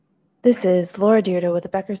This is Laura Deirdre with the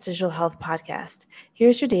Becker's Digital Health Podcast.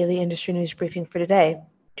 Here's your daily industry news briefing for today,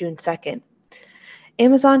 June 2nd.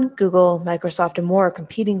 Amazon, Google, Microsoft, and more are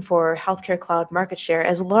competing for healthcare cloud market share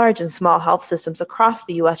as large and small health systems across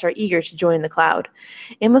the U.S. are eager to join the cloud.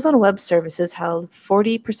 Amazon Web Services held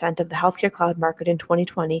 40% of the healthcare cloud market in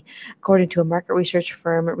 2020, according to a market research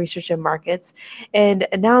firm, Research and Markets, and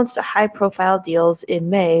announced high-profile deals in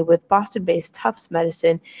May with Boston-based Tufts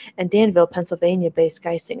Medicine and Danville, Pennsylvania-based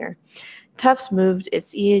Geisinger. Tufts moved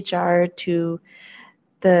its EHR to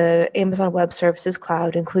the Amazon Web Services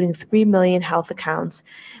cloud, including 3 million health accounts,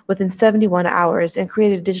 within 71 hours and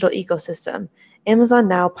created a digital ecosystem. Amazon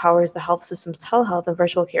now powers the health system's telehealth and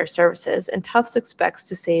virtual care services, and Tufts expects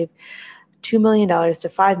to save $2 million to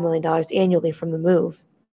 $5 million annually from the move.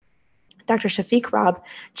 Dr. Shafiq Rab,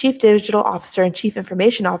 Chief Digital Officer and Chief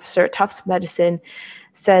Information Officer at Tufts Medicine,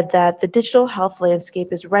 said that the digital health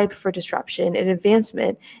landscape is ripe for disruption and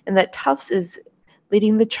advancement, and that Tufts is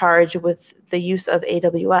leading the charge with the use of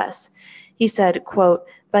AWS. He said, quote,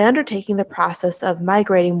 "By undertaking the process of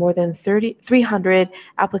migrating more than 300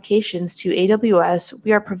 applications to AWS,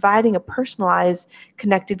 we are providing a personalized,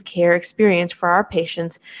 connected care experience for our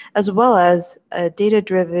patients, as well as a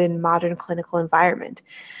data-driven, modern clinical environment.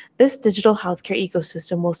 This digital healthcare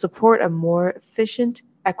ecosystem will support a more efficient,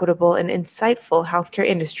 equitable, and insightful healthcare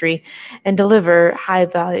industry and deliver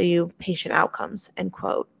high-value patient outcomes," end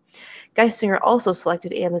quote. Geisinger also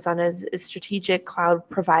selected Amazon as its strategic cloud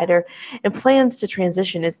provider and plans to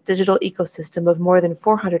transition its digital ecosystem of more than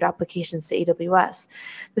 400 applications to AWS.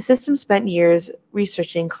 The system spent years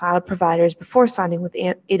researching cloud providers before signing with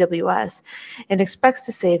AWS and expects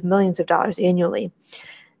to save millions of dollars annually.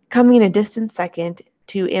 Coming in a distant second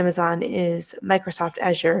to Amazon is Microsoft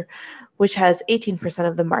Azure, which has 18%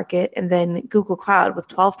 of the market, and then Google Cloud with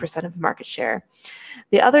 12% of the market share.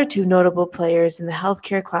 The other two notable players in the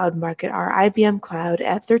healthcare cloud market are IBM Cloud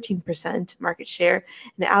at 13% market share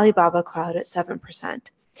and Alibaba Cloud at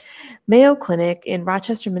 7%. Mayo Clinic in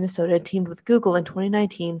Rochester, Minnesota teamed with Google in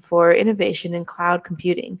 2019 for innovation in cloud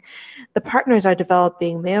computing. The partners are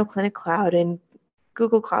developing Mayo Clinic Cloud and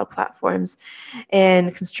Google Cloud platforms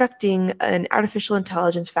and constructing an artificial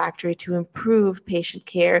intelligence factory to improve patient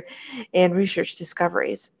care and research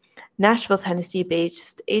discoveries. Nashville,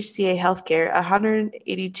 Tennessee-based HCA Healthcare, a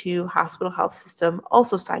 182 hospital health system,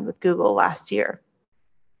 also signed with Google last year.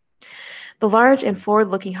 The large and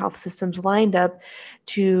forward-looking health systems lined up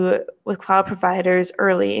with cloud providers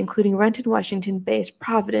early, including Renton, Washington-based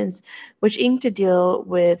Providence, which inked a deal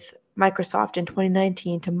with Microsoft in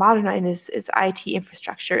 2019 to modernize its IT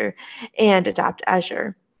infrastructure and adopt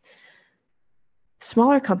Azure.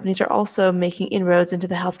 Smaller companies are also making inroads into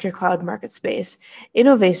the healthcare cloud market space.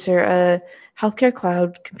 Innovacer, a healthcare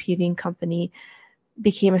cloud computing company,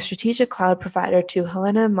 became a strategic cloud provider to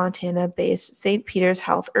Helena, Montana-based St. Peter's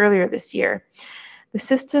Health earlier this year. The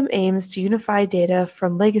system aims to unify data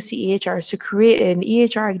from legacy EHRs to create an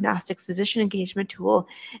EHR-agnostic physician engagement tool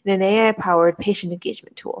and an AI-powered patient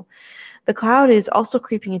engagement tool. The cloud is also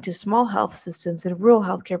creeping into small health systems and rural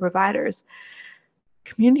healthcare providers.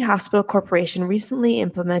 Community Hospital Corporation recently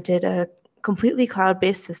implemented a completely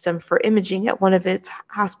cloud-based system for imaging at one of its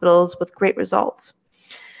hospitals with great results.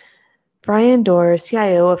 Brian Dorr,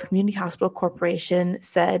 CIO of Community Hospital Corporation,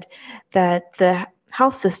 said that the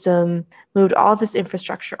health system moved all of its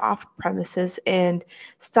infrastructure off premises and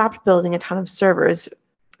stopped building a ton of servers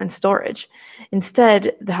and storage.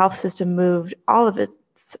 Instead, the health system moved all of its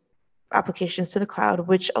applications to the cloud,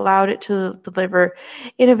 which allowed it to deliver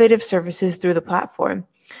innovative services through the platform.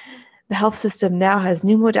 The health system now has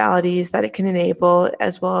new modalities that it can enable,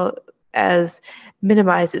 as well as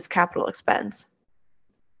minimize its capital expense.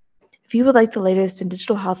 If you would like the latest in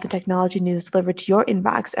digital health and technology news delivered to your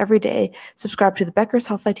inbox every day, subscribe to the Becker's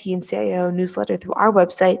Health IT and CIO newsletter through our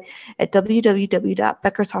website at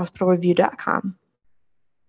www.beckershospitalreview.com.